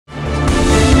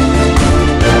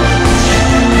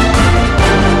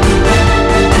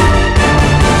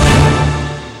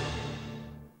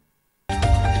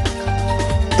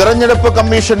തെരഞ്ഞെടുപ്പ്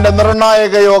കമ്മീഷന്റെ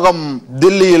നിർണായക യോഗം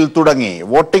ദില്ലിയിൽ തുടങ്ങി.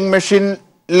 വോട്ടിംഗ്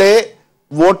മെഷീനിലെ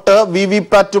വോട്ട്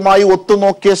വിവിപാറ്റുമായി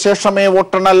ഒത്തുനോക്കിയ ശേഷമേ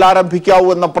വോട്ടെണ്ണൽ ആരംഭിക്കാവൂ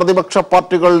എന്ന പ്രതിപക്ഷ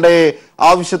പാർട്ടികളുടെ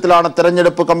ആവശ്യത്തിലാണ്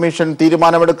തെരഞ്ഞെടുപ്പ് കമ്മീഷൻ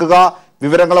തീരുമാനമെടുക്കുക.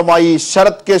 വിവരങ്ങളുമായി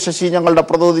ശരത് കെ ശശി ഞങ്ങളുടെ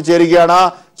പ്രതിനിധി ചേരുകയാണ്.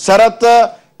 ശരത്,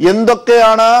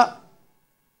 എന്തൊക്കെയാണ്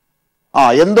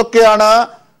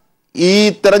ഈ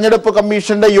തെരഞ്ഞെടുപ്പ്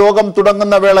കമ്മീഷന്റെ യോഗം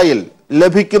തുടങ്ങുന്ന വേളയിൽ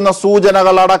ലഭിക്കുന്ന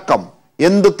സൂചനകൾ അടക്കം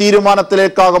എന്ത്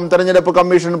തീരുമാനത്തിലേക്കാകും തെരഞ്ഞെടുപ്പ്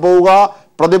കമ്മീഷൻ പോവുക?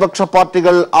 പ്രതിപക്ഷ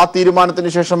പാർട്ടികൾ ആ തീരുമാനത്തിന്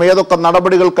ശേഷം ഏതൊക്കെ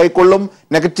നടപടികൾ കൈക്കൊള്ളും?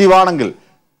 നെഗറ്റീവ് ആണെങ്കിൽ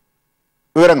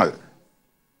വിവരങ്ങൾ.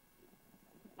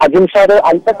 അജിംഷാദ്,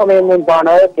 അല്പസമയം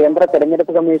മുൻപാണ് കേന്ദ്ര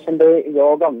തെരഞ്ഞെടുപ്പ് കമ്മീഷന്റെ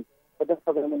യോഗം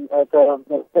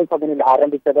സഭയിൽ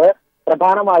ആരംഭിച്ചത്.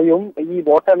 പ്രധാനമായും ഈ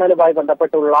വോട്ടെണ്ണലുമായി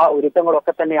ബന്ധപ്പെട്ടുള്ള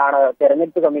ഒരുക്കങ്ങളൊക്കെ തന്നെയാണ്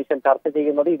തെരഞ്ഞെടുപ്പ് കമ്മീഷൻ ചർച്ച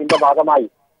ചെയ്യുന്നത്. ഇതിന്റെ ഭാഗമായി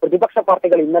പ്രതിപക്ഷ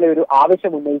പാർട്ടികൾ ഇന്നലെ ഒരു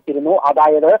ആവശ്യം ഉന്നയിച്ചിരുന്നു.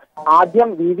 അതായത് ആദ്യം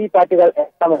വിവിപാറ്റുകൾ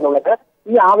എത്തണമെന്നുള്ളത്.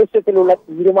 ഈ ആവശ്യത്തിലുള്ള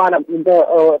തീരുമാനം ഇന്ന്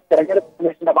തെരഞ്ഞെടുപ്പ്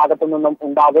കമ്മീഷന്റെ ഭാഗത്തു നിന്നും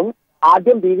ഉണ്ടാകും.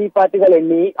 ആദ്യം വിവിപാറ്റുകൾ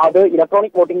എണ്ണി അത്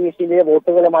ഇലക്ട്രോണിക് വോട്ടിംഗ് മെഷീനിലെ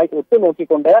വോട്ടുകളുമായി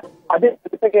ഒത്തുനോക്കിക്കൊണ്ട് അത്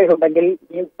കേടുണ്ടെങ്കിൽ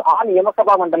ആ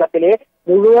നിയമസഭാ മണ്ഡലത്തിലെ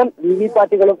മുഴുവൻ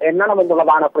വിവിപാറ്റുകളും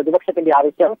എണ്ണണമെന്നുള്ളതാണ് പ്രതിപക്ഷത്തിന്റെ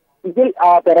ആവശ്യം. ഇതിൽ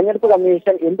തെരഞ്ഞെടുപ്പ്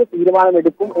കമ്മീഷൻ എന്ത്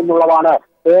തീരുമാനമെടുക്കും എന്നുള്ളതാണ്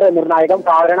ഏറെ നിർണായകം.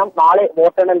 കാരണം നാളെ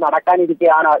വോട്ടെണ്ണൽ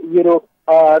നടക്കാനിരിക്കെയാണ് ഈ ഒരു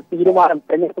തീരുമാനം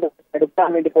തെരഞ്ഞെടുപ്പ് എടുക്കാൻ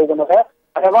വേണ്ടി പോകുന്നത്.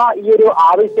 അഥവാ ഈ ഒരു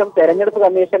ആവശ്യം തെരഞ്ഞെടുപ്പ്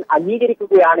കമ്മീഷൻ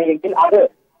അംഗീകരിക്കുകയാണ് എങ്കിൽ അത്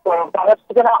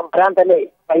സൂചന വരാൻ തന്നെ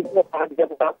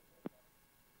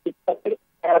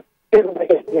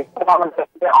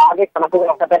ആകെ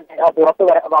കണക്കുകളൊക്കെ തന്നെ പുറത്തു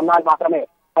വന്നാൽ മാത്രമേ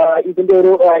ഇതിന്റെ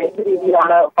ഒരു എന്ത്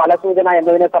രീതിയിലാണ് ഫലസൂചന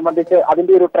എന്നതിനെ സംബന്ധിച്ച്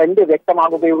അതിന്റെ ഒരു ട്രെൻഡ്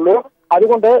വ്യക്തമാകുകയുള്ളൂ.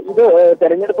 അതുകൊണ്ട് ഇത്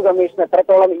തെരഞ്ഞെടുപ്പ് കമ്മീഷൻ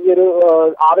എത്രത്തോളം ഈ ഒരു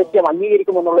ആവശ്യം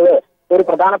അംഗീകരിക്കുമെന്നുള്ളത് ഒരു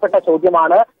പ്രധാനപ്പെട്ട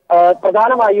ചോദ്യമാണ്.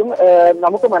 പ്രധാനമായും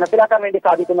നമുക്ക് മനസ്സിലാക്കാൻ വേണ്ടി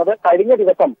സാധിക്കുന്നത് കഴിഞ്ഞ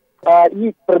ദിവസം ഈ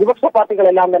പ്രതിപക്ഷ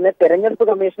പാർട്ടികളെല്ലാം തന്നെ തെരഞ്ഞെടുപ്പ്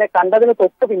കമ്മീഷനെ കണ്ടതിന്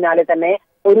തൊട്ട് പിന്നാലെ തന്നെ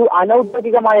ഒരു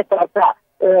അനൌദ്യോഗികമായ ചർച്ച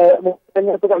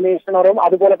തെരഞ്ഞെടുപ്പ് കമ്മീഷണറും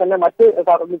അതുപോലെ തന്നെ മറ്റ്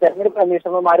തെരഞ്ഞെടുപ്പ്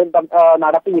കമ്മീഷണർമാരും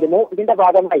നടത്തിയിരുന്നു. ഇതിന്റെ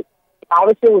ഭാഗമായി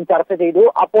ആവശ്യവും ചർച്ച ചെയ്തു.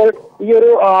 അപ്പോൾ ഈ ഒരു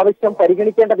ആവശ്യം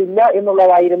പരിഗണിക്കേണ്ടതില്ല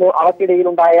എന്നുള്ളതായിരുന്നു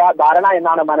അവർക്കിടയിലുണ്ടായ ധാരണ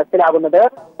എന്നാണ് മനസ്സിലാകുന്നത്.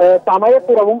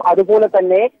 സമയക്കുറവും അതുപോലെ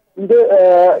തന്നെ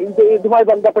ഇതുമായി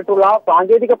ബന്ധപ്പെട്ടുള്ള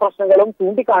സാങ്കേതിക പ്രശ്നങ്ങളും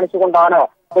ചൂണ്ടിക്കാണിച്ചുകൊണ്ടാണ്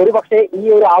ഒരുപക്ഷെ ഈ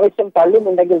ഒരു ആവശ്യം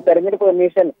തള്ളുന്നുണ്ടെങ്കിൽ തെരഞ്ഞെടുപ്പ്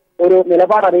കമ്മീഷൻ ഒരു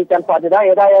നിലപാട് അറിയിക്കാൻ സാധ്യത.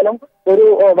 ഏതായാലും ഒരു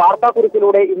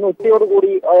വാർത്താക്കുറിപ്പിലൂടെ ഇന്ന്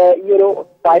ഉച്ചയോടുകൂടി ഈ ഒരു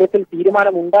കാര്യത്തിൽ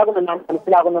തീരുമാനം ഉണ്ടാകുമെന്നാണ്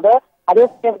മനസ്സിലാകുന്നത്.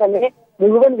 അതേസമയം തന്നെ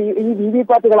മുഴുവൻ ഈ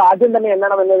വിവിപാറ്റുകൾ ആദ്യം തന്നെ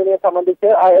എണ്ണണമെന്നതിനെ സംബന്ധിച്ച്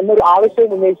എന്നൊരു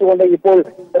ആവശ്യം ഉന്നയിച്ചുകൊണ്ട് ഇപ്പോൾ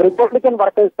റിപ്പബ്ലിക്കൻ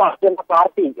വർക്കേഴ്സ് പാർട്ടി എന്ന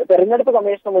പാർട്ടി തെരഞ്ഞെടുപ്പ്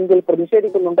കമ്മീഷന് മുൻപിൽ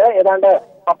പ്രതിഷേധിക്കുന്നുണ്ട്. ഏതാണ്ട്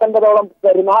 19ഓളം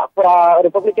വരുന്ന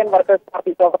റിപ്പബ്ലിക്കൻ വർക്കേഴ്സ്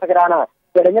പാർട്ടി പ്രവർത്തകരാണ്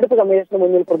തെരഞ്ഞെടുപ്പ് കമ്മീഷന്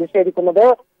മുന്നിൽ പ്രതിഷേധിക്കുന്നത്.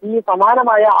 ഈ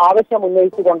സമാനമായ ആവശ്യം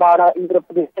ഉന്നയിച്ചുകൊണ്ടാണ് ഈ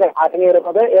പ്രതിഷേധം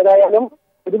അരങ്ങേറുന്നത്. ഏതായാലും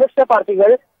പ്രതിപക്ഷ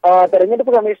പാർട്ടികൾ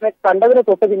തെരഞ്ഞെടുപ്പ് കമ്മീഷനെ കണ്ടതിന്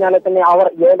തൊട്ട് പിന്നാലെ തന്നെ അവർ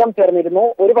യോഗം ചേർന്നിരുന്നു.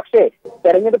 ഒരുപക്ഷെ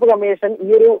തെരഞ്ഞെടുപ്പ് കമ്മീഷൻ ഈ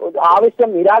ഒരു ആവശ്യം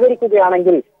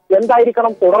നിരാകരിക്കുകയാണെങ്കിൽ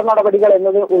എന്തായിരിക്കണം തുടർ നടപടികൾ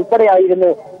എന്നത് ഉൾപ്പെടെയായിരുന്നു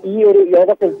ഈ ഒരു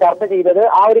യോഗത്തിൽ ചർച്ച ചെയ്തത്.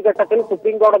 ആ ഒരു ഘട്ടത്തിൽ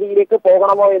സുപ്രീം കോടതിയിലേക്ക്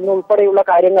പോകണമോ എന്നുൾപ്പെടെയുള്ള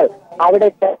കാര്യങ്ങൾ അവിടെ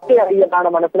ചർച്ചയായി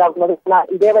എന്നാണ് മനസ്സിലാക്കുന്നത്. എന്നാൽ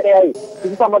ഇതേവരെയായി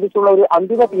ഇത് സംബന്ധിച്ചുള്ള ഒരു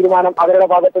അന്തിമ തീരുമാനം അവരുടെ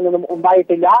ഭാഗത്തു നിന്നും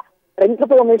ഉണ്ടായിട്ടില്ല.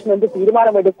 തെരഞ്ഞെടുപ്പ് കമ്മീഷൻ എന്ത്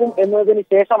തീരുമാനമെടുക്കും എന്നതിന്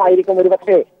ശേഷമായിരിക്കും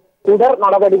ഒരുപക്ഷെ തുടർ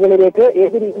നടപടികളിലേക്ക്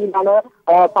ഏത് രീതിയിലാണ്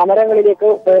സമരങ്ങളിലേക്ക്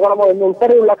പോകണമോ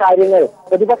എന്നുൾപ്പെടെയുള്ള കാര്യങ്ങൾ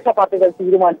പ്രതിപക്ഷ പാർട്ടികൾ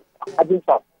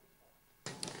തീരുമാനിക്കും.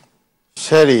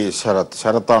 ശരി,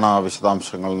 ശരത്താണ്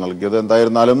വിശദാംശങ്ങൾ നൽകിയത്.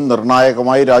 എന്തായിരുന്നാലും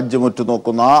നിർണായകമായി രാജ്യം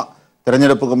ഉറ്റുനോക്കുന്ന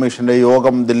തെരഞ്ഞെടുപ്പ് കമ്മീഷന്റെ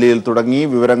യോഗം ദില്ലിയിൽ തുടങ്ങി.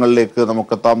 വിവരങ്ങളിലേക്ക്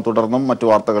നമുക്കെത്താം. തുടർന്നും മറ്റു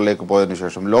വാർത്തകളിലേക്ക് പോയതിനു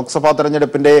ശേഷം ലോക്സഭാ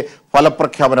തെരഞ്ഞെടുപ്പിന്റെ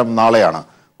ഫലപ്രഖ്യാപനം നാളെയാണ്.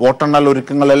 വോട്ടെണ്ണൽ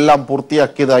ഒരുക്കങ്ങളെല്ലാം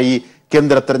പൂർത്തിയാക്കിയതായി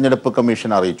കേന്ദ്ര തെരഞ്ഞെടുപ്പ്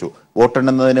കമ്മീഷൻ അറിയിച്ചു.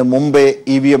 വോട്ടെണ്ണുന്നതിന് മുമ്പേ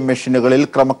EVM മെഷീനുകളിൽ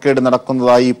ക്രമക്കേട്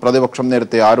നടക്കുന്നതായി പ്രതിപക്ഷം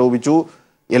നേരത്തെ ആരോപിച്ചു.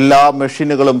 എല്ലാ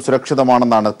മെഷീനുകളും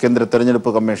സുരക്ഷിതമാണെന്നാണ് കേന്ദ്ര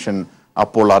തെരഞ്ഞെടുപ്പ് കമ്മീഷൻ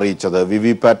അപ്പോൾ അറിയിച്ചത്.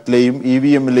 വിവിപാറ്റിലെയും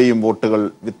EVMിലെയും വോട്ടുകൾ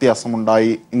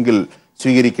വ്യത്യാസമുണ്ടായി എങ്കിൽ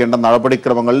സ്വീകരിക്കേണ്ട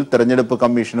നടപടിക്രമങ്ങൾ തെരഞ്ഞെടുപ്പ്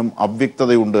കമ്മീഷനും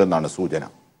അവ്യക്തതയുണ്ട് എന്നാണ് സൂചന.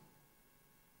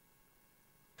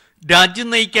 രാജ്യം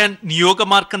നയിക്കാൻ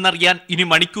നിയോഗമാർക്കെന്നറിയാൻ ഇനി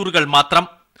മണിക്കൂറുകൾ മാത്രം.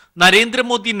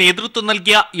 നരേന്ദ്രമോദി നേതൃത്വം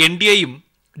നൽകിയ NDAയും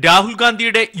രാഹുൽ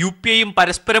ഗാന്ധിയുടെ UPAയും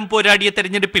പരസ്പരം പോരാടിയ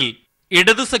തെരഞ്ഞെടുപ്പിൽ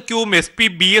ഇടതു സഖ്യവും SP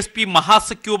BSP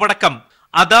മഹാസഖ്യവുമടക്കം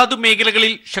അതാതു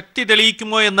മേഖലകളിൽ ശക്തി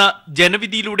തെളിയിക്കുമോ എന്ന്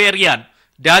ജനവിധിയിലൂടെ അറിയാൻ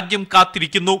രാജ്യം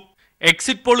കാത്തിരിക്കുന്നു.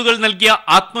 എക്സിറ്റ് പോളുകൾ നൽകിയ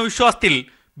ആത്മവിശ്വാസത്തിൽ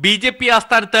BJP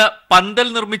ആസ്ഥാനത്ത് പന്തൽ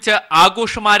നിർമ്മിച്ച്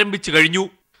ആഘോഷം ആരംഭിച്ചു കഴിഞ്ഞു.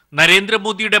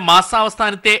 നരേന്ദ്രമോദിയുടെ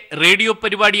മാസാവസാനത്തെ റേഡിയോ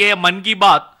പരിപാടിയായ മൻ കി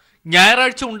ബാത്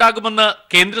ഞായറാഴ്ച ഉണ്ടാകുമെന്ന്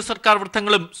കേന്ദ്ര സർക്കാർ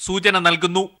വൃത്തങ്ങളും സൂചന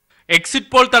നൽകുന്നു.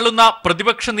 എക്സിറ്റ് പോൾ തള്ളുന്ന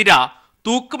പ്രതിപക്ഷ നിര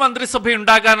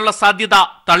തൂക്കുമന്ത്രിസഭയുണ്ടാകാനുള്ള സാധ്യത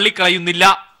തള്ളിക്കളയുന്നില്ല.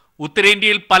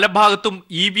 ഉത്തരേന്ത്യയിൽ പല ഭാഗത്തും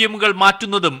EVMകൾ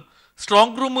മാറ്റുന്നതും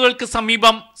സ്ട്രോങ് റൂമുകൾക്ക്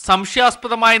സമീപം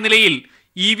സംശയാസ്പദമായ നിലയിൽ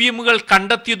ഇവിഎമ്മുകൾ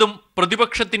കണ്ടെത്തിയതും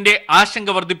പ്രതിപക്ഷത്തിന്റെ ആശങ്ക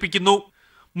വർദ്ധിപ്പിക്കുന്നു.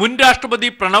 മുൻ രാഷ്ട്രപതി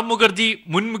പ്രണബ് മുഖർജി,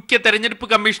 മുൻ മുഖ്യ തെരഞ്ഞെടുപ്പ്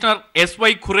കമ്മീഷണർ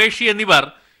SY ഖുറേഷി എന്നിവർ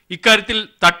ഇക്കാര്യത്തിൽ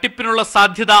തട്ടിപ്പിനുള്ള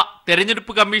സാധ്യത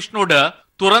തെരഞ്ഞെടുപ്പ് കമ്മീഷനോട്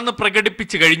തുറന്ന്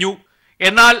പ്രകടിപ്പിച്ചു കഴിഞ്ഞു.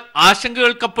 എന്നാൽ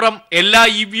ആശങ്കകൾക്കപ്പുറം എല്ലാ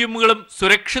ഇവിഎമ്മുകളും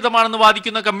സുരക്ഷിതമാണെന്ന്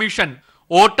വാദിക്കുന്ന കമ്മീഷൻ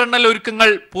വോട്ടെണ്ണൽ ഒരുക്കങ്ങൾ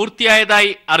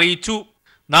പൂർത്തിയായതായി അറിയിച്ചു.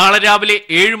 നാളെ രാവിലെ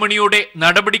 7 മണിയോടെ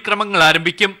നടപടിക്രമങ്ങൾ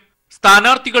ആരംഭിക്കും.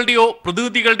 സ്ഥാനാർത്ഥികളുടെയോ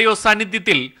പ്രതിനിധികളുടെയോ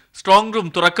സാന്നിധ്യത്തിൽ സ്ട്രോങ് റൂം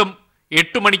തുറക്കും.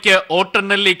 8 മണിക്ക്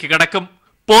വോട്ടെണ്ണലിലേക്ക് കടക്കും.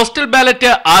 പോസ്റ്റൽ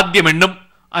ബാലറ്റ് ആദ്യം എണ്ണും.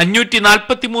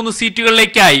 543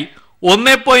 സീറ്റുകളിലേക്കായി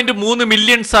 1.3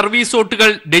 മില്യൺ സർവീസ് വോട്ടുകൾ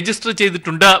രജിസ്റ്റർ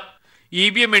ചെയ്തിട്ടുണ്ട്.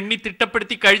 ഇവിഎം എണ്ണി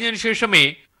തിട്ടപ്പെടുത്തി കഴിഞ്ഞതിനു ശേഷമേ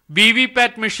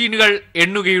VVPAT മെഷീനുകൾ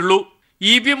എണ്ണുകയുള്ളൂ.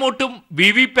 ഇവിഎം വോട്ടും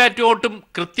VVPAT വോട്ടും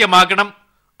കൃത്യമാകണം.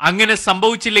 അങ്ങനെ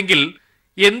സംഭവിച്ചില്ലെങ്കിൽ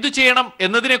എന്തു ചെയ്യണം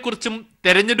എന്നതിനെക്കുറിച്ചും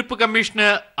തെരഞ്ഞെടുപ്പ് കമ്മീഷന്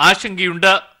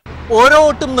ആശങ്കയുണ്ട്. ഓരോ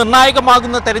വോട്ടും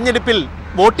നിർണായകമാകുന്ന തെരഞ്ഞെടുപ്പിൽ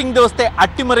വോട്ടിംഗ് ദിവസത്തെ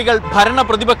അട്ടിമറികൾ ഭരണ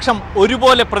പ്രതിപക്ഷം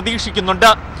ഒരുപോലെ പ്രതീക്ഷിക്കുന്നുണ്ട്.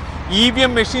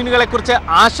 ഇവിഎം മെഷീനുകളെ കുറിച്ച്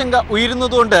ആശങ്ക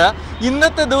ഉയരുന്നതുകൊണ്ട്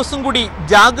ഇന്നത്തെ ദിവസം കൂടി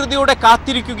ജാഗ്രതയോടെ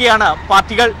കാത്തിരിക്കുകയാണ്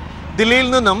പാർട്ടികൾ. ദില്ലിയിൽ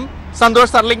നിന്നും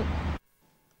സന്തോഷ് സർലിംഗ്.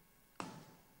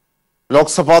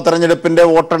 ലോക്സഭാ തെരഞ്ഞെടുപ്പിന്റെ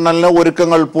വോട്ടെണ്ണലിന്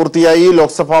ഒരുക്കങ്ങൾ പൂർത്തിയായി.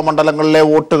 ലോക്സഭാ മണ്ഡലങ്ങളിലെ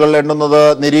വോട്ടുകൾ എണ്ണുന്നത്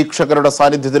നിരീക്ഷകരുടെ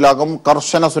സാന്നിധ്യത്തിലാകും.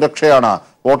 കർശന സുരക്ഷയാണ്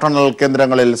വോട്ടെണ്ണൽ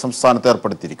കേന്ദ്രങ്ങളിൽ സംസ്ഥാനത്ത്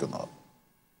ഏർപ്പെടുത്തിയിരിക്കുന്നത്.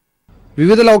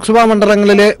 വിവിധ ലോക്സഭാ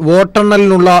മണ്ഡലങ്ങളിലെ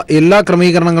വോട്ടെണ്ണലിനുള്ള എല്ലാ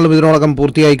ക്രമീകരണങ്ങളും ഇതിനോടകം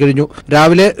പൂർത്തിയായി കഴിഞ്ഞു.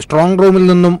 രാവിലെ സ്ട്രോങ് റൂമിൽ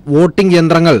നിന്നും വോട്ടിംഗ്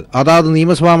യന്ത്രങ്ങൾ അതാത്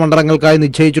നിയമസഭാ മണ്ഡലങ്ങൾക്കായി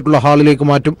നിശ്ചയിച്ചിട്ടുള്ള ഹാളിലേക്ക്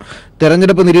മാറ്റും.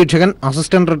 തെരഞ്ഞെടുപ്പ് നിരീക്ഷകൻ,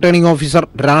 അസിസ്റ്റന്റ് റിട്ടേണിംഗ് ഓഫീസർ,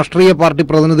 രാഷ്ട്രീയ പാർട്ടി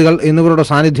പ്രതിനിധികൾ എന്നിവരുടെ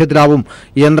സാന്നിധ്യത്തിലാവും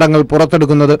യന്ത്രങ്ങൾ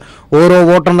പുറത്തെടുക്കുന്നത്. ഓരോ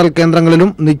വോട്ടെണ്ണൽ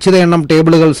കേന്ദ്രങ്ങളിലും നിശ്ചിത എണ്ണം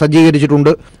ടേബിളുകൾ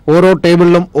സജ്ജീകരിച്ചിട്ടുണ്ട്. ഓരോ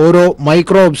ടേബിളിലും ഓരോ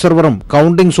മൈക്രോ ഒബ്സർവറും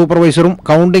കൌണ്ടിംഗ് സൂപ്പർവൈസറും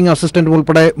കൌണ്ടിംഗ് അസിസ്റ്റന്റും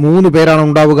ഉൾപ്പെടെ 3 പേരാണ്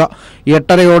ഉണ്ടാവുക.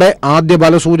 8:30യോടെ ആദ്യ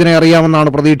ഫലസൂചന അറിയാമെന്നാണ്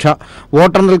പ്രതീക്ഷ.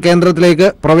 വോട്ടെണ്ണൽ കേന്ദ്രത്തിലേക്ക്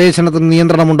പ്രവേശനത്തിന്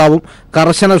നിയന്ത്രണമുണ്ടാവും.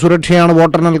 കർശന സുരക്ഷയാണ്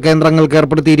വോട്ടെണ്ണൽ കേന്ദ്രങ്ങൾക്ക്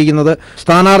ഏർപ്പെടുത്തിയിരിക്കുന്നത്.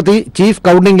 സ്ഥാനാർത്ഥി, ചീഫ്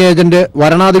കൌണ്ടിംഗ് ഏജന്റ്,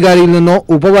 വരണാധികാരിയിൽ നിന്നോ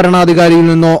ഉപവരണാധികാരിയിൽ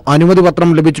നിന്നോ അനുമതി പത്രം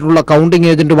ലഭിച്ചിട്ടുള്ള കൌണ്ടിംഗ്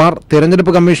ഏജന്റുമാർ,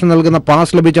 തെരഞ്ഞെടുപ്പ് കമ്മീഷൻ നൽകുന്ന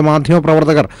പാസ് ലഭിച്ച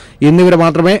മാധ്യമപ്രവർത്തകർ എന്നിവരെ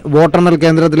മാത്രമേ വോട്ടെണ്ണൽ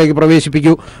കേന്ദ്രത്തിലേക്ക്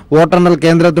പ്രവേശിപ്പിക്കൂ. വോട്ടെണ്ണൽ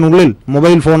കേന്ദ്രത്തിനുള്ളിൽ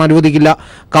മൊബൈൽ ഫോൺ അനുവദിക്കില്ല.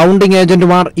 കൌണ്ടിംഗ്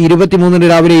ഏജന്റുമാർ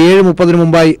 23 രാവിലെ 7:30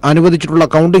 മുമ്പായി അനുവദിച്ചിട്ടുള്ള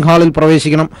കൌണ്ടിംഗ് ഹാളിൽ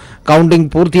പ്രവേശിക്കണം. കൌണ്ടിംഗ്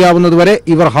പൂർത്തിയാവുന്നതുവരെ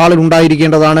ഇവർ ഹാളിൽ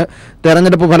ഉണ്ടായിരിക്കേണ്ടതാണ്.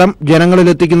 തെരഞ്ഞെടുപ്പ് ഫലം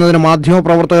ജനങ്ങളിലെത്തിക്കുന്നതിന്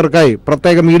മാധ്യമപ്രവർത്തകർക്കായി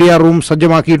പ്രത്യേക മീഡിയ റൂം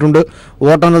സജ്ജമാക്കിയിട്ടുണ്ട്.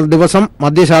 വോട്ടെണ്ണൽ ദിവസം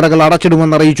മദ്യശാലകൾ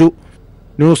അടച്ചിടുമെന്നറിയിച്ചു.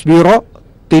 News bureau,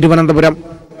 Thiruvananthapuram.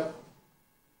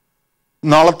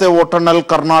 നാളത്തെ വോട്ടെണ്ണൽ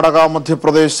കർണാടക,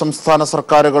 മധ്യപ്രദേശ് സംസ്ഥാന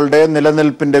സർക്കാരുകളുടെ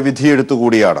നിലനിൽപ്പിന്റെ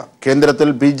വിധിയെഴുത്തുകൂടിയാണ്. കേന്ദ്രത്തിൽ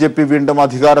BJP വീണ്ടും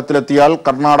അധികാരത്തിലെത്തിയാൽ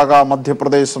കർണാടക,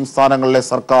 മധ്യപ്രദേശ് സംസ്ഥാനങ്ങളിലെ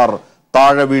സർക്കാർ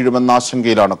താഴെ വീഴുമെന്ന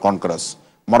ആശങ്കയിലാണ് കോൺഗ്രസ്.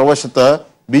 മറുവശത്ത്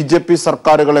BJP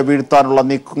സർക്കാരുകളെ വീഴ്ത്താനുള്ള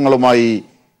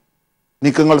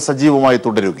നീക്കങ്ങൾ സജീവമായി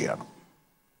തുടരുകയാണ്.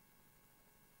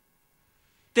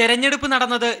 തെരഞ്ഞെടുപ്പ്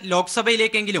നടന്നത്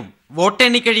ലോക്സഭയിലേക്കെങ്കിലും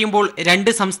വോട്ടെണ്ണി കഴിയുമ്പോൾ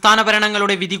 2 സംസ്ഥാന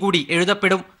ഭരണങ്ങളുടെ വിധി കൂടി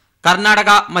എഴുതപ്പെടും. കർണാടക,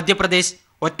 മധ്യപ്രദേശ്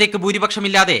ഒറ്റയ്ക്ക്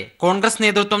ഭൂരിപക്ഷമില്ലാതെ കോൺഗ്രസ്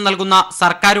നേതൃത്വം നൽകുന്ന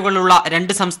സർക്കാരുകളുള്ള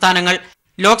 2 സംസ്ഥാനങ്ങൾ.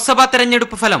 ലോക്സഭാ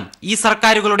തെരഞ്ഞെടുപ്പ് ഫലം ഈ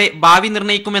സർക്കാരുകളുടെ ഭാവി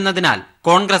നിർണ്ണയിക്കുമെന്നതിനാൽ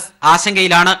കോൺഗ്രസ്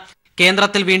ആശങ്കയിലാണ്.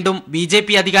 കേന്ദ്രത്തിൽ വീണ്ടും BJP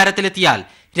അധികാരത്തിലെത്തിയാൽ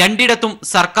 2ഇടത്തും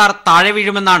സർക്കാർ താഴെ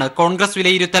വീഴുമെന്നാണ് കോൺഗ്രസ്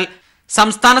വിലയിരുത്തൽ.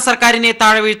 സംസ്ഥാന സർക്കാരിനെ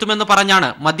താഴെ വീഴ്ത്തുമെന്ന് പറഞ്ഞാണ്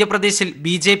മധ്യപ്രദേശിൽ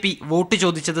BJP വോട്ട്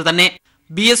ചോദിച്ചത് തന്നെ.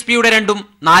 BSPയുടെ 2ഉം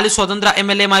 4 സ്വതന്ത്ര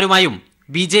MLAമാരുമായും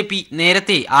BJP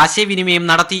നേരത്തെ ആശയവിനിമയം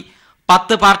നടത്തി.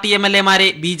 10 പാർട്ടി MLAമാരെ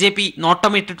BJP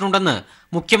നോട്ടമിട്ടിട്ടുണ്ടെന്ന്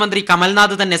മുഖ്യമന്ത്രി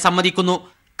കമൽനാഥ് തന്നെ സമ്മതിക്കുന്നു.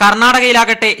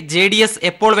 കർണാടകയിലാകട്ടെ JDS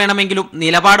എപ്പോൾ വേണമെങ്കിലും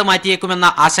നിലപാട് മാറ്റിയേക്കുമെന്ന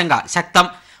ആശങ്ക ശക്തം.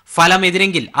 ഫലം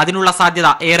എതിരെങ്കിൽ അതിനുള്ള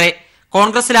സാധ്യത ഏറെ.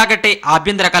 കോൺഗ്രസിലാകട്ടെ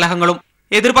ആഭ്യന്തര കലഹങ്ങളും.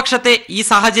 എതിർപക്ഷത്തെ ഈ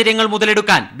സാഹചര്യങ്ങൾ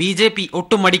മുതലെടുക്കാൻ BJP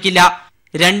ഒട്ടും മടിക്കില്ല.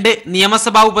 2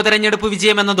 നിയമസഭാ ഉപതെരഞ്ഞെടുപ്പ്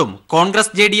വിജയമെന്നതും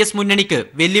കോൺഗ്രസ് JDS മുന്നണിക്ക്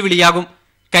വെല്ലുവിളിയാകും.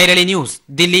 കൈരളി ന്യൂസ്,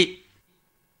 ദില്ലി.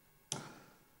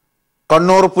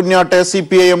 കണ്ണൂർ പുഞ്ഞാട്ടെ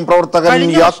CPIM പ്രവർത്തകൻ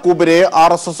യാക്കൂബിനെ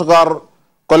RSSകാർ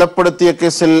കൊലപ്പെടുത്തിയ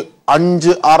കേസിൽ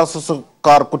 5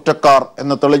 RSSക്കാർ കുറ്റക്കാർ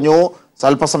എന്ന് തെളിഞ്ഞു.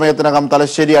 അല്പസമയത്തിനകം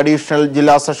തലശ്ശേരി അഡീഷണൽ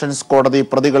ജില്ലാ സെഷൻസ് കോടതി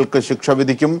പ്രതികൾക്ക് ശിക്ഷ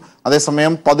വിധിക്കും.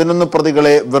 അതേസമയം 11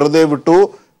 പ്രതികളെ വെറുതെ വിട്ടു.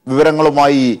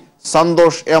 വിവരങ്ങളുമായി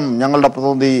സന്തോഷ് M ഞങ്ങളുടെ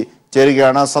പ്രതിനിധി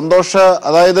ചേരുകയാണ്. സന്തോഷ്,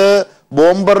 അതായത്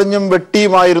ബോംബെറിഞ്ഞും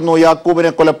വെട്ടിയുമായിരുന്നു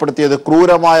യാക്കൂബിനെ കൊലപ്പെടുത്തിയത്.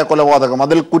 ക്രൂരമായ കൊലപാതകം.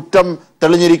 അതിൽ കുറ്റം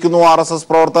തെളിഞ്ഞിരിക്കുന്നു. RSS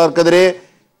പ്രവർത്തകർക്കെതിരെ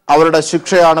അവരുടെ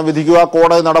ശിക്ഷയാണ് വിധിക്കുക.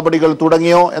 കോടതി നടപടികൾ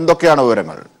തുടങ്ങിയോ? എന്തൊക്കെയാണ്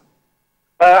വിവരങ്ങൾ?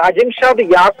 അജിംഷാദ്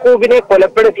യാക്കൂബിനെ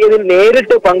കൊലപ്പെടുത്തിയതിൽ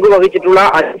നേരിട്ട് പങ്കുവഹിച്ചിട്ടുള്ള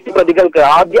 5 പ്രതികൾക്ക്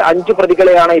ആദ്യ 5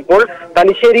 പ്രതികളെയാണ് ഇപ്പോൾ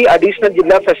തലശ്ശേരി അഡീഷണൽ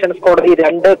ജില്ലാ സെഷൻസ് കോടതി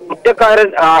 2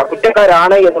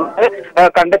 കുറ്റക്കാരാണ് എന്നുള്ളത്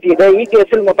കണ്ടെത്തിയത്. ഈ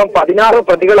കേസിൽ മൊത്തം 16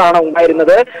 പ്രതികളാണ്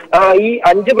ഉണ്ടായിരുന്നത്. ഈ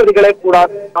 5 പ്രതികളെ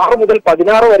കൂടാതെ 6 മുതൽ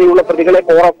 16 വരെയുള്ള പ്രതികളെ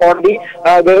കോടതി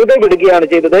വെറുതെ വിടുകയാണ്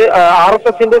ചെയ്തത്.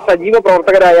 RSSന്റെ സജീവ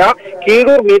പ്രവർത്തകരായ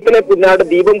കീഴൂർ മീത്തലെ പുന്നാട്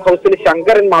ദീപം ഹൗസിൽ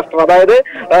ശങ്കരൻ മാസ്റ്റർ, അതായത്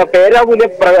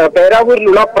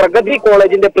പേരാവൂരിലുള്ള പ്രഗതി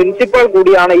കോളേജിന്റെ പ്രിൻസിപ്പൽ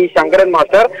കൂടിയാണ് ഈ ശങ്കരൻ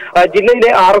മാസ്റ്റർ.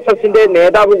 ജില്ലയിലെ RSSന്റെ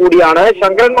നേതാവ് കൂടിയാണ്.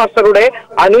 ശങ്കരൻ മാസ്റ്ററുടെ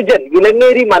അനുജൻ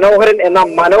വിലങ്ങേരി മനോഹരൻ എന്ന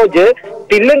മനോജ്,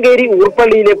 തില്ലങ്കേരി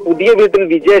ഊർപ്പള്ളിയിലെ പുതിയ വീട്ടിൽ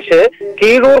വിജേഷ്,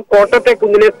 കീഴൂർ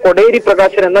കോട്ടത്തെക്കുന്നിലെ കൊടേരി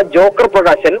പ്രകാശൻ എന്ന ജോക്കർ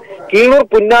പ്രകാശൻ, കീഴൂർ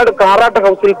പുന്നാട് കാറാട്ട്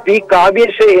ഹൗസിൽ പി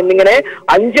കാവ്യേഷ് എന്നിങ്ങനെ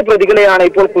 5 പ്രതികളെയാണ്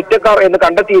ഇപ്പോൾ കുറ്റക്കാർ എന്ന്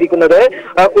കണ്ടെത്തിയിരിക്കുന്നത്.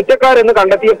 കുറ്റക്കാർ എന്ന്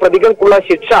കണ്ടെത്തിയ പ്രതികൾക്കുള്ള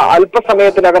ശിക്ഷ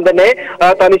അല്പസമയത്തിനകം തന്നെ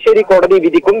തലശ്ശേരി കോടതി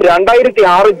വിധിക്കും.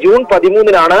 2006 ജൂൺ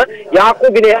 13-നാണ്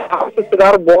യാക്കൂബിനെ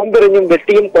RSSകാർ ബോംബെറിഞ്ഞും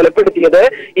വെട്ടിയും കൊലപ്പെടുത്തിയത്.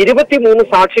 23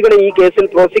 സാക്ഷികളെ ഈ കേസിൽ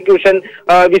പ്രോസിക്യൂഷൻ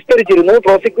വിസ്തരിച്ചിരുന്നു.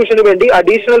 പ്രോസിക്യൂഷന് വേണ്ടി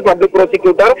അഡീഷണൽ പബ്ലിക്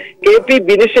പ്രോസിക്യൂട്ടർ KP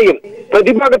ബിനിഷയും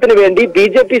പ്രതിഭാഗത്തിന് വേണ്ടി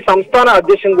BJP സംസ്ഥാന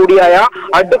അധ്യക്ഷൻ കൂടിയായ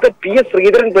അഡ്വക്കേറ്റ് PS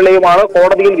ശ്രീധരൻ പിള്ളയുമാണ്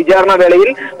കോടതിയിൽ വിചാരണ വേളയിൽ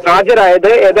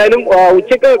ഹാജരായത്. ഏതായാലും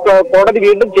ഉച്ചയ്ക്ക് കോടതി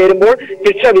വീണ്ടും ചേരുമ്പോൾ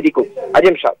ശിക്ഷ വിധിക്കും.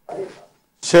 അജിംഷാദ്.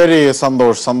 ശരി,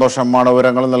 സന്തോഷമാണ്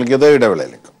വിവരങ്ങൾ നൽകിയത്.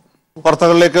 ഇടവേളയിലേക്ക്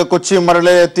വാർത്തകളിലേക്ക്. കൊച്ചി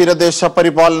മരടിലെ തീരദേശ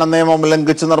പരിപാലന നിയമം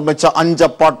ലംഘിച്ച് നിർമ്മിച്ച 5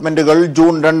 അപ്പാർട്ട്മെന്റുകൾ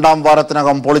ജൂൺ 2-ാം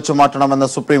വാരത്തിനകം പൊളിച്ചു മാറ്റണമെന്ന്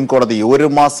സുപ്രീം കോടതി. 1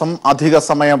 മാസം അധിക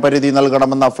സമയപരിധി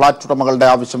നൽകണമെന്ന ഫ്ളാറ്റ് ഉടമകളുടെ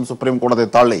ആവശ്യം സുപ്രീം കോടതി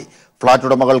തള്ളി. ഫ്ളാറ്റ്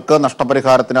ഉടമകൾക്ക്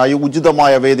നഷ്ടപരിഹാരത്തിനായി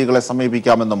ഉചിതമായ വേദികളെ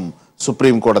സമീപിക്കാമെന്നും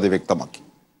സുപ്രീം കോടതി വ്യക്തമാക്കി.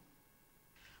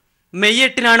 മെയ്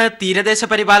 8-നാണ് തീരദേശ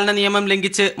പരിപാലന നിയമം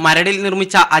ലംഘിച്ച് മരടിൽ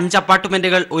നിർമ്മിച്ച 5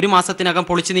 അപ്പാർട്ട്മെന്റുകൾ 1 മാസത്തിനകം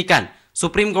പൊളിച്ചു നീക്കാൻ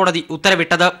സുപ്രീം കോടതി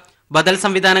ഉത്തരവിട്ടത്. ബദൽ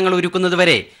സംവിധാനങ്ങൾ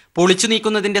ഒരുക്കുന്നതുവരെ പൊളിച്ചു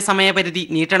നീക്കുന്നതിന്റെ സമയപരിധി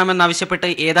നീട്ടണമെന്നാവശ്യപ്പെട്ട്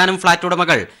ഏതാനും ഫ്ളാറ്റ്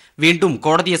ഉടമകൾ വീണ്ടും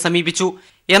കോടതിയെ സമീപിച്ചു.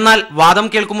 എന്നാൽ വാദം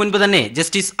കേൾക്കും മുൻപ് തന്നെ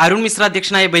ജസ്റ്റിസ് അരുൺ മിശ്ര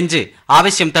അധ്യക്ഷനായ ബെഞ്ച്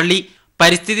ആവശ്യം തള്ളി.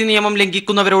 പരിസ്ഥിതി നിയമം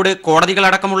ലംഘിക്കുന്നവരോട്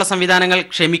കോടതികളടക്കമുള്ള സംവിധാനങ്ങൾ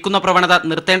ക്ഷമിക്കുന്ന പ്രവണത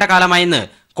നിർത്തേണ്ട കാലമായെന്ന്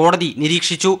കോടതി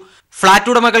നിരീക്ഷിച്ചു.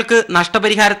 ഫ്ളാറ്റ് ഉടമകൾക്ക്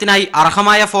നഷ്ടപരിഹാരത്തിനായി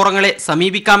അർഹമായ ഫോറങ്ങളെ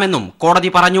സമീപിക്കാമെന്നും കോടതി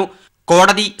പറഞ്ഞു.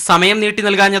 കോടതി സമയം നീട്ടി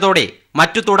നൽകാഞ്ഞതോടെ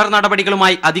മറ്റു തുടർ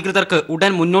നടപടികളുമായി അധികൃതർക്ക്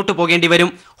ഉടൻ മുന്നോട്ടു പോകേണ്ടി വരും.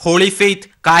 ഹോളി ഫെയ്ത്ത്,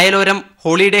 കായലോരം,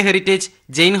 holiday heritage,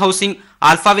 Jain housing,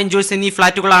 alpha ventures എന്നീ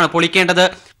ഫ്ളാറ്റുകളാണ് പൊളിക്കേണ്ടത്.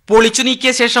 പൊളിച്ചു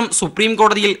നീക്കിയ ശേഷം സുപ്രീം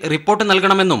കോടതിയിൽ റിപ്പോർട്ട്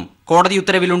നൽകണമെന്നും കോടതി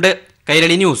ഉത്തരവിലുണ്ട്.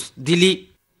 കൈരളി ന്യൂസ്, ദില്ലി.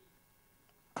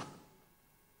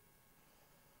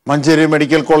 മഞ്ചേരി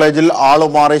മെഡിക്കൽ കോളേജിൽ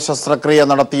ആളുമാറി ശസ്ത്രക്രിയ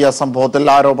നടത്തിയ സംഭവത്തിൽ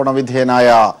ആരോപണ വിധേയനായ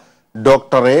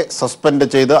ഡോക്ടറെ സസ്പെൻഡ്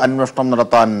ചെയ്ത് അന്വേഷണം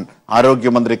നടത്താൻ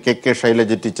ആരോഗ്യമന്ത്രി KK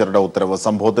ശൈലജ ടീച്ചറുടെ ഉത്തരവ്.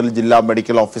 സംഭവത്തിൽ ജില്ലാ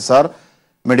medical officer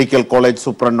medical college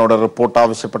സൂപ്രണ്ടിനോട് report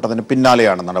ആവശ്യപ്പെട്ടതിന്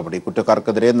പിന്നാലെയാണ് നടപടി.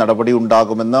 കുറ്റക്കാർക്കെതിരെ നടപടി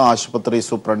ഉണ്ടാകുമെന്ന് ആശുപത്രി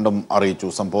സൂപ്രണ്ടും അറിയിച്ചു.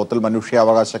 സംഭവത്തിൽ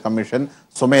മനുഷ്യാവകാശ കമ്മീഷൻ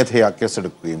സ്വമേധയാ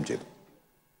കേസെടുക്കുകയും ചെയ്തു.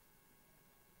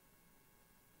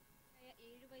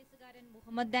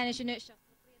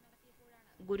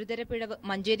 ഗുരുതര പിഴവ്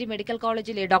മഞ്ചേരി മെഡിക്കൽ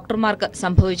കോളേജിലെ ഡോക്ടർമാർക്ക്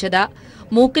സംഭവിച്ചത്.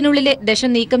 മൂക്കിനുള്ളിലെ ദശ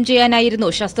നീക്കം ചെയ്യാനായിരുന്നു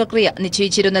ശസ്ത്രക്രിയ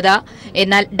നിശ്ചയിച്ചിരുന്നത്.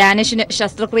 എന്നാൽ ഡാനിഷിന്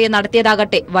ശസ്ത്രക്രിയ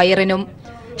നടത്തിയതാകട്ടെ വയറിനും.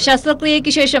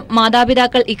 ശസ്ത്രക്രിയയ്ക്ക് ശേഷം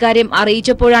മാതാപിതാക്കൾ ഇക്കാര്യം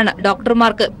അറിയിച്ചപ്പോഴാണ്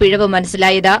ഡോക്ടർമാർക്ക് പിഴവ്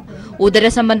മനസ്സിലായത്.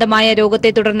 ഉദരസംബന്ധമായ രോഗത്തെ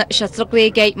തുടർന്ന്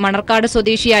ശസ്ത്രക്രിയയ്ക്കായി മണർക്കാട്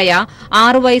സ്വദേശിയായ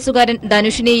 6 വയസ്സുകാരൻ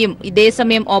ധനുഷിനെയും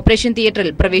ഇതേസമയം ഓപ്പറേഷൻ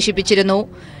തിയേറ്ററിൽ പ്രവേശിപ്പിച്ചിരുന്നു.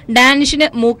 ഡാനിഷിന്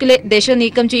മൂക്കിലെ ദശ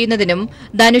നീക്കം ചെയ്യുന്നതിനും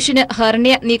ധനുഷിന്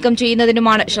ഹെർണിയ നീക്കം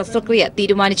ചെയ്യുന്നതിനുമാണ് ശസ്ത്രക്രിയ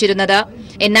തീരുമാനിച്ചിരുന്നത്.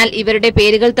 എന്നാൽ ഇവരുടെ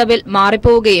പേരുകൾ തമ്മിൽ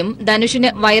മാറിപ്പോവുകയും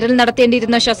ധനുഷിന് വയറിൽ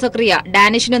നടത്തേണ്ടിയിരുന്ന ശസ്ത്രക്രിയ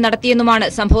ഡാനിഷിന് നടത്തിയെന്നുമാണ്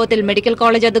സംഭവത്തിൽ മെഡിക്കൽ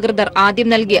കോളേജ് അധികൃതർ ആദ്യം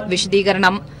നൽകിയ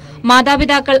വിശദീകരണം.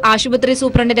 മാതാപിതാക്കൾ ആശുപത്രി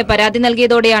സൂപ്രണ്ടിന് പരാതി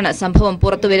നൽകിയതോടെയാണ് സംഭവം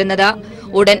പുറത്തുവരുന്നത്.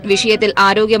 ഉടൻ വിഷയത്തിൽ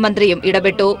ആരോഗ്യമന്ത്രിയും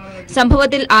ഇടപെട്ടു.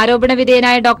 സംഭവത്തിൽ ആരോപണ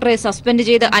വിധേയനായ ഡോക്ടറെ സസ്പെൻഡ്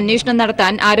ചെയ്ത് അന്വേഷണം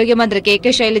നടത്താൻ ആരോഗ്യമന്ത്രി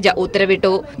KK ശൈലജ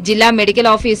ഉത്തരവിട്ടു. ജില്ലാ മെഡിക്കൽ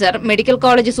ഓഫീസർ മെഡിക്കൽ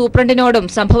കോളേജ് സൂപ്രണ്ടിനോടും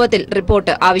സംഭവത്തിൽ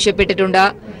റിപ്പോർട്ട് ആവശ്യപ്പെട്ടിട്ടുണ്ട്.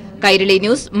 കൈരളി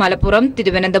ന്യൂസ്, മലപ്പുറം,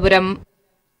 തിരുവനന്തപുരം.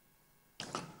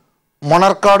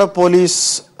 മണർക്കാട് പോലീസ്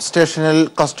സ്റ്റേഷനിൽ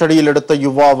കസ്റ്റഡിയിലെടുത്ത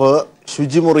യുവാവ്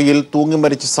ശുചിമുറിയിൽ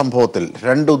തൂങ്ങിമരിച്ച സംഭവത്തിൽ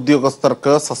 2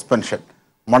 ഉദ്യോഗസ്ഥർക്ക് സസ്പെൻഷൻ.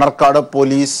 മണർക്കാട്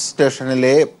പോലീസ്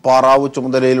സ്റ്റേഷനിലെ പാറാവു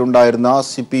ചുമതലയിലുണ്ടായിരുന്ന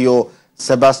CPO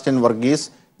Sebastian Varghese,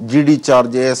 GD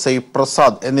charge ASI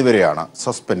Prasad എന്നിവരെയാണ്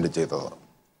സസ്പെൻഡ് ചെയ്തത്.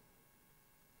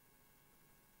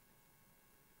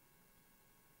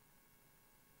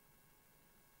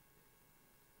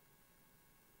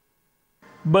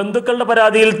 ബന്ധുക്കളുടെ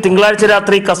പരാതിയിൽ തിങ്കളാഴ്ച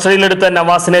രാത്രി കസ്റ്റഡിയിലെടുത്ത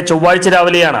നവാസിനെ ചൊവ്വാഴ്ച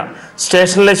രാവിലെയാണ്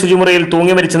സ്റ്റേഷനിലെ ശുചിമുറിയിൽ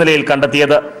തൂങ്ങി മരിച്ച നിലയിൽ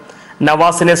കണ്ടെത്തിയത്.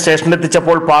 നവാസിനെ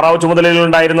സ്റ്റേഷനിലെത്തിച്ചപ്പോൾ പാറാവ്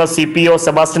ചുമതലയിലുണ്ടായിരുന്ന CPO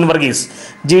Sebastian Varghese,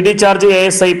 GD charge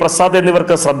ASI Prasad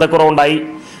എന്നിവർക്ക് ശ്രദ്ധക്കുറവുണ്ടായി.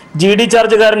 GD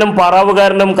ചാർജുകാരനും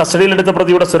പാറാവുകാരനും കസ്റ്റഡിയിലെടുത്ത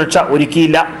പ്രതിയുടെ സുരക്ഷ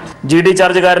ഒരുക്കിയില്ല. GD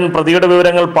ചാർജുകാരൻ പ്രതിയുടെ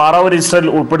വിവരങ്ങൾ പാറാവ് രജിസ്റ്ററിൽ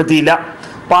ഉൾപ്പെടുത്തിയില്ല.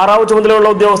 പാറാവ് ചുമതലയുള്ള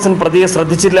ഉദ്യോഗസ്ഥൻ പ്രതിയെ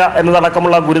ശ്രദ്ധിച്ചില്ല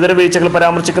എന്നതടക്കമുള്ള ഗുരുതര വീഴ്ചകൾ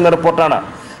പരാമർശിക്കുന്ന റിപ്പോർട്ടാണ്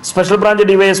സ്പെഷ്യൽ ബ്രാഞ്ച്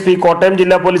DYSP കോട്ടയം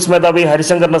ജില്ലാ പോലീസ് മേധാവി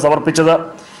ഹരിശങ്കറിന് സമർപ്പിച്ചത്.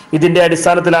 ഇതിന്റെ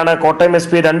അടിസ്ഥാനത്തിലാണ് കോട്ടയം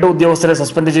SP 2 ഉദ്യോഗസ്ഥരെ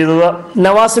സസ്പെൻഡ് ചെയ്തത്.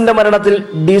 നവാസിന്റെ മരണത്തിൽ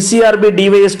DCRB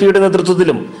DYSPയുടെ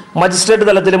നേതൃത്വത്തിലും മജിസ്ട്രേറ്റ്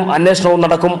തലത്തിലും അന്വേഷണവും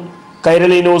നടക്കും.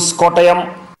 കൈരളി ന്യൂസ്, കോട്ടയം.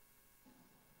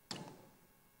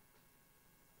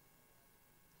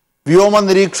 വ്യോമ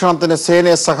നിരീക്ഷണത്തിന്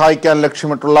സേനയെ സഹായിക്കാൻ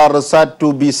ലക്ഷ്യമിട്ടുള്ള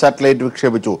RSS-2B സാറ്റലൈറ്റ്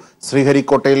വിക്ഷേപിച്ചു.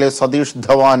 ശ്രീഹരിക്കോട്ടയിലെ സതീഷ്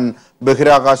ധവാൻ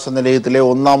ബഹിരാകാശ നിലയത്തിലെ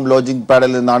 1ാം ലോഞ്ചിംഗ്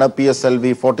പാഡിൽ നിന്നാണ്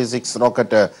PSLV-46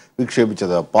 റോക്കറ്റ്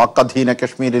വിക്ഷേപിച്ചത്. പാക് അധീന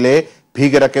കശ്മീരിലെ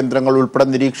ഭീകര കേന്ദ്രങ്ങൾ ഉൾപ്പെടെ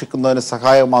നിരീക്ഷിക്കുന്നതിന്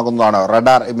സഹായമാകുന്നതാണ്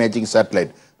റഡാർ ഇമേജിംഗ്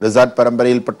സാറ്റലൈറ്റ്. റിസാറ്റ്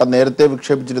പരമ്പരയിൽപ്പെട്ട നേരത്തെ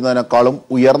വിക്ഷേപിച്ചിരുന്നതിനേക്കാളും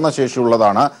ഉയർന്ന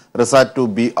ശേഷിയുള്ളതാണ്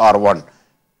RSS-2B-R1.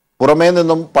 പുറമേ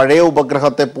നിന്നും പഴയ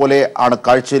ഉപഗ്രഹത്തെ പോലെ ആണ്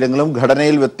കാഴ്ചയിലെങ്കിലും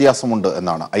ഘടനയിൽ വ്യത്യാസമുണ്ട്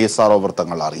എന്നാണ് ISRO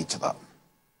വൃത്തങ്ങൾ അറിയിച്ചത്.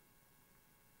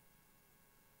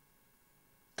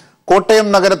 കോട്ടയം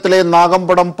നഗരത്തിലെ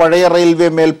നാഗമ്പടം പഴയ റെയിൽവേ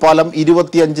മേൽപ്പാലം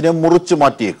 25-ന് മുറിച്ചു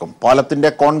മാറ്റിയേക്കും.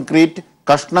 പാലത്തിന്റെ കോൺക്രീറ്റ്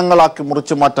കഷ്ണങ്ങളാക്കി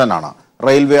മുറിച്ചു മാറ്റാനാണ്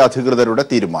റെയിൽവേ അധികൃതരുടെ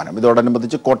തീരുമാനം.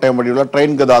 ഇതോടനുബന്ധിച്ച് കോട്ടയം വഴിയുള്ള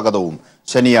ട്രെയിൻ ഗതാഗതവും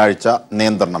ശനിയാഴ്ച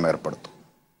നിയന്ത്രണം ഏർപ്പെടുത്തും.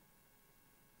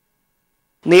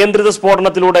 നിയന്ത്രിത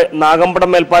സ്ഫോടനത്തിലൂടെ നാഗമ്പടം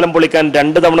മേൽപ്പാലം പൊളിക്കാൻ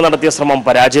 2 തവണ നടത്തിയ ശ്രമം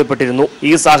പരാജയപ്പെട്ടിരുന്നു.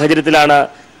 ഈ സാഹചര്യത്തിലാണ്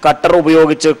കട്ടർ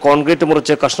ഉപയോഗിച്ച് കോൺക്രീറ്റ്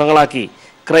മുറിച്ച് കഷ്ണങ്ങളാക്കി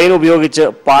ക്രെയിൻ ഉപയോഗിച്ച്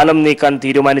പാലം നീക്കാൻ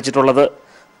തീരുമാനിച്ചിട്ടുള്ളത്.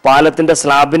 പാലത്തിന്റെ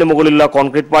സ്ലാബിന് മുകളിലുള്ള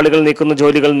കോൺക്രീറ്റ് പാളികൾ നീക്കുന്ന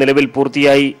ജോലികൾ നിലവിൽ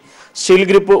പൂർത്തിയായി. സ്റ്റീൽ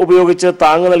ഗ്രിപ്പ് ഉപയോഗിച്ച്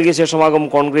താങ്ങ് നൽകിയ ശേഷമാകും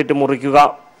കോൺക്രീറ്റ് മുറിക്കുക.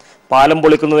 പാലം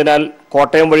പൊളിക്കുന്നതിനാൽ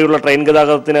കോട്ടയം വഴിയുള്ള ട്രെയിൻ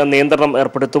ഗതാഗതത്തിന് നിയന്ത്രണം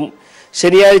ഏർപ്പെടുത്തും.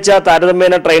 ശനിയാഴ്ച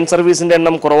താരതമ്യേന ട്രെയിൻ സർവീസിന്റെ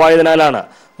എണ്ണം കുറവായതിനാലാണ്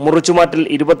മുറിച്ചുമാറ്റൽ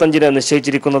 25-ന്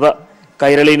നിശ്ചയിച്ചിരിക്കുന്നത്.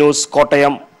 കൈരളി ന്യൂസ്,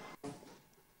 കോട്ടയം.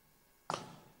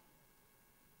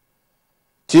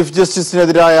 ചീഫ്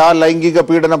ജസ്റ്റിസിനെതിരായ ലൈംഗിക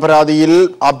പീഡന പരാതിയിൽ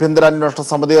ആഭ്യന്തര അന്വേഷണ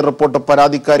സമിതി റിപ്പോർട്ട്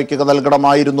പരാതിക്കാരിക്ക്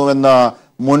നൽകണമായിരുന്നുവെന്ന്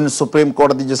മുൻ സുപ്രീം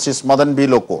കോടതി ജസ്റ്റിസ് മദൻ ബി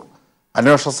ലോക്കൂർ.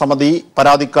 അന്വേഷണ സമിതി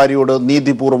പരാതിക്കാരിയോട്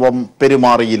നീതിപൂർവം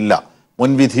പെരുമാറിയില്ല,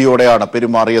 മുൻവിധിയോടെയാണ്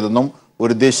പെരുമാറിയതെന്നും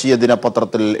ഒരു ദേശീയ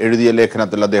ദിനപത്രത്തിൽ എഴുതിയ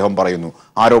ലേഖനത്തിൽ അദ്ദേഹം പറയുന്നു.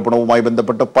 ആരോപണവുമായി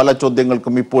ബന്ധപ്പെട്ട് പല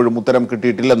ചോദ്യങ്ങൾക്കും ഇപ്പോഴും ഉത്തരം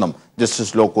കിട്ടിയിട്ടില്ലെന്നും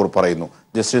ജസ്റ്റിസ് ലോക്കൂർ പറയുന്നു.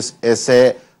 ജസ്റ്റിസ് SA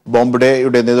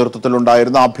ബോംബഡെയുടെ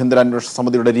നേതൃത്വത്തിലുണ്ടായിരുന്ന ആഭ്യന്തര അന്വേഷണ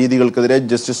സമിതിയുടെ രീതികൾക്കെതിരെ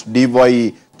ജസ്റ്റിസ് DY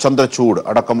ചന്ദ്രചൂഡ്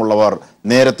അടക്കമുള്ളവർ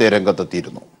നേരത്തെ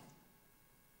രംഗത്തെത്തിയിരുന്നു.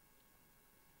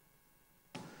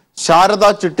 ശാരദ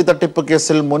ചിട്ടിത്തട്ടിപ്പ്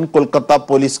കേസിൽ മുൻ Kolkata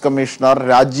police commissioner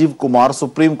Rajeev Kumar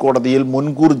supreme കോടതിയിൽ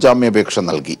മുൻകൂർ ജാമ്യാപേക്ഷ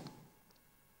നൽകി.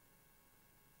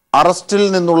 അറസ്റ്റിൽ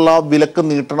നിന്നുള്ള വിലക്ക്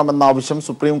നീട്ടണമെന്ന ആവശ്യം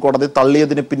സുപ്രീം കോടതി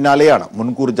തള്ളിയതിന് പിന്നാലെയാണ്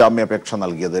മുൻകൂർ ജാമ്യാപേക്ഷ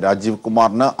നൽകിയത്. രാജീവ്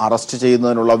കുമാറിന് അറസ്റ്റ്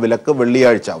ചെയ്യുന്നതിനുള്ള വിലക്ക്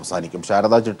വെള്ളിയാഴ്ച അവസാനിക്കും.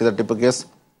 ശാരദ ചിട്ടിത്തട്ടിപ്പ് കേസ്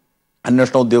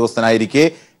അന്വേഷണ ഉദ്യോഗസ്ഥനായിരിക്കെ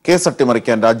കേസ്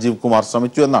അട്ടിമറിക്കാൻ രാജീവ് കുമാർ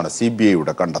ശ്രമിച്ചു എന്നാണ്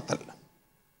CBIയുടെ കണ്ടെത്തൽ.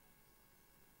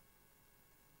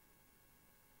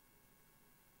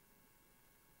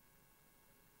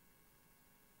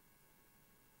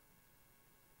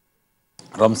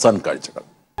 റംസാൻ കാഴ്ചകൾ.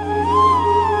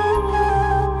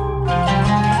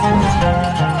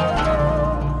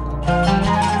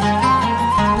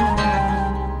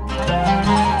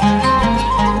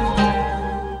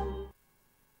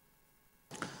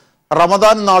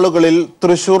 റമദാൻ നാളുകളിൽ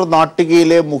തൃശൂർ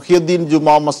നാട്ടികയിലെ മുഹിയുദ്ദീൻ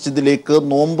ജുമാ മസ്ജിദിലേക്ക്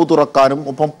നോമ്പ് തുറക്കാനും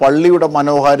ഒപ്പം പള്ളിയുടെ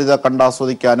മനോഹാരിത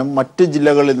കണ്ടാസ്വദിക്കാനും മറ്റ്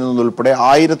ജില്ലകളിൽ നിന്നുൾപ്പെടെ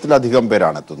 1000-ലധികം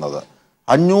പേരാണ് എത്തുന്നത്.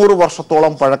 500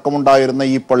 വർഷത്തോളം പഴക്കമുണ്ടായിരുന്ന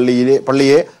ഈ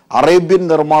പള്ളിയെ അറേബ്യൻ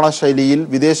നിർമ്മാണ ശൈലിയിൽ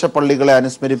വിദേശ പള്ളികളെ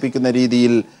അനുസ്മരിപ്പിക്കുന്ന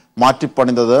രീതിയിൽ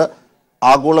മാറ്റിപ്പണിതത്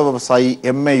ആഗോള വ്യവസായി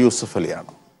MA യൂസുഫ്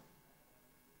അലിയാണ്.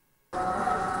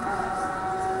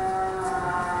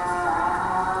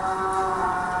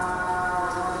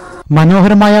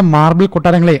 മനോഹരമായ മാർബിൾ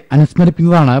കൊട്ടാരങ്ങളെ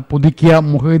അനുസ്മരിപ്പിക്കുന്നതാണ് പുതുക്കിയ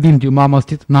മുഹിയുദ്ദീൻ ജുമാ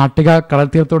മസ്ജിദ്. നാട്ടിക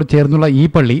കടൽത്തീരത്തോട് ചേർന്നുള്ള ഈ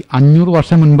പള്ളി 500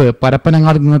 വർഷം മുൻപ്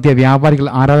പരപ്പനങ്ങാട് നിന്നെത്തിയ വ്യാപാരികൾ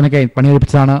ആരാധനയ്ക്കായി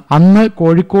പണിയെടുപ്പിച്ചതാണ്. അന്ന്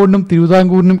കോഴിക്കോടിനും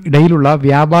തിരുവിതാംകൂറിനും ഇടയിലുള്ള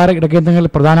വ്യാപാര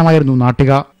ഇടകേന്ദ്രങ്ങളിൽ പ്രധാനമായിരുന്നു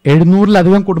നാട്ടിക.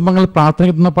 700-ലധികം കുടുംബങ്ങൾ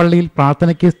പ്രാർത്ഥനയ്ക്കെത്തുന്ന പള്ളിയിൽ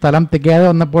പ്രാർത്ഥനയ്ക്ക് സ്ഥലം തികയാതെ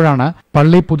വന്നപ്പോഴാണ്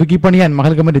പള്ളി പുതുക്കി പണിയാൻ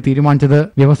മഹൽ കമ്മിറ്റി തീരുമാനിച്ചത്.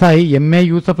 വ്യവസായി MA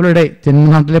യൂസഫലിയുടെ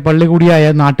ജന്മനാട്ടിലെ പള്ളി കൂടിയായ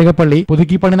നാട്ടിക പള്ളി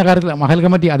പുതുക്കി പണിയുന്ന കാര്യത്തിൽ മഹൽ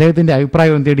കമ്മിറ്റി അദ്ദേഹത്തിന്റെ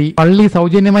അഭിപ്രായവും തേടി. പള്ളി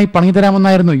സൗജന്യമായി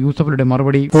പണിതരാമെന്നായിരുന്നു യൂസഫലിയുടെ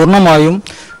മറുപടി. പൂർണ്ണമായും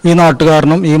ഈ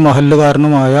നാട്ടുകാരനും ഈ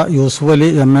മഹല്ലുകാരനുമായ യൂസുഫ് അലി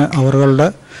MA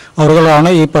അവറുകളാണ്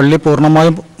ഈ പള്ളി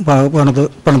പൂർണ്ണമായും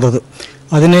പണിതത്.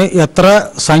 അതിന് എത്ര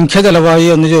സംഖ്യ ചെലവായി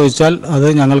എന്ന് ചോദിച്ചാൽ അത്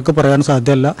ഞങ്ങൾക്ക് പറയാൻ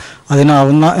സാധ്യമല്ല.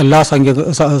 അതിനാവുന്ന എല്ലാ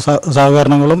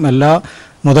സഹകരണങ്ങളും എല്ലാ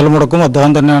മുതൽ മുടക്കും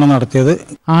അദ്ദേഹം തന്നെയാണ് നടത്തിയത്.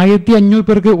 1500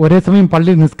 പേർക്ക് ഒരേ സമയം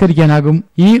പള്ളിയിൽ നിസ്കരിക്കാനാകും.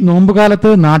 ഈ നോമ്പുകാലത്ത്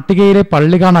നാട്ടികയിലെ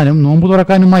പള്ളി കാണാനും നോമ്പു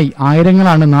തുറക്കാനുമായി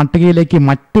ആയിരങ്ങളാണ് നാട്ടികയിലേക്ക്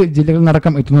മറ്റ് ജില്ലകളിൽ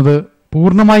നടക്കം എത്തുന്നത്.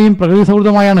 പൂർണ്ണമായും പ്രകൃതി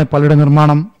സൗഹൃദമായാണ് പള്ളിയുടെ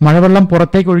നിർമ്മാണം. മഴവെള്ളം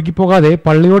പുറത്തേക്ക് ഒഴുകിപ്പോകാതെ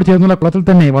പള്ളിയോട് ചേർന്നുള്ള കുളത്തിൽ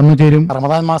തന്നെ വന്നു ചേരും.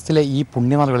 റമദാൻ മാസത്തിലെ ഈ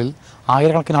പുണ്യനാളുകളിൽ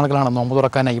ആയിരക്കണക്കിന് ആളുകളാണ് നോമ്പ്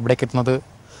തുറക്കാനായി ഇവിടേക്ക് എത്തുന്നത്.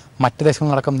 മറ്റ്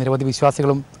ദേശങ്ങളിലടക്കം നിരവധി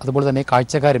വിശ്വാസികളും അതുപോലെ തന്നെ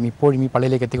കാഴ്ചക്കാരും ഇപ്പോഴും ഈ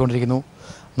പള്ളിയിലേക്ക് എത്തിക്കൊണ്ടിരിക്കുന്നു.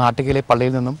 നാട്ടികയിലെ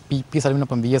പള്ളിയിൽ നിന്നും P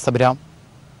സലീമിനൊപ്പം VS Abhiram.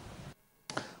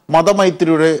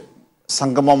 മതമൈത്രിയുടെ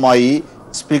സംഗമമായി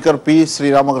speaker P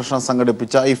Sreeramakrishnan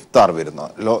സംഘടിപ്പിച്ച ഇഫ്താർ വിരുന്ന്.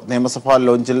 നിയമസഭാ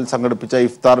ലോഞ്ചിൽ സംഘടിപ്പിച്ച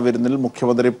ഇഫ്താർ വിരുന്നിൽ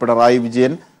മുഖ്യമന്ത്രി പിണറായി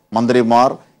വിജയൻ, മന്ത്രിമാർ,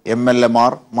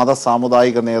 MLA-മാർ,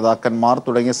 മതസാമുദായിക നേതാക്കന്മാർ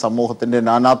തുടങ്ങിയ സമൂഹത്തിന്റെ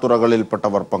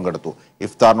നാനാതുറകളിൽപ്പെട്ടവർ പങ്കെടുത്തു.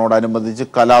 ഇഫ്താറിനോടനുബന്ധിച്ച്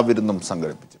കലാവിരുന്നും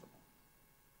സംഘടിപ്പിച്ചു.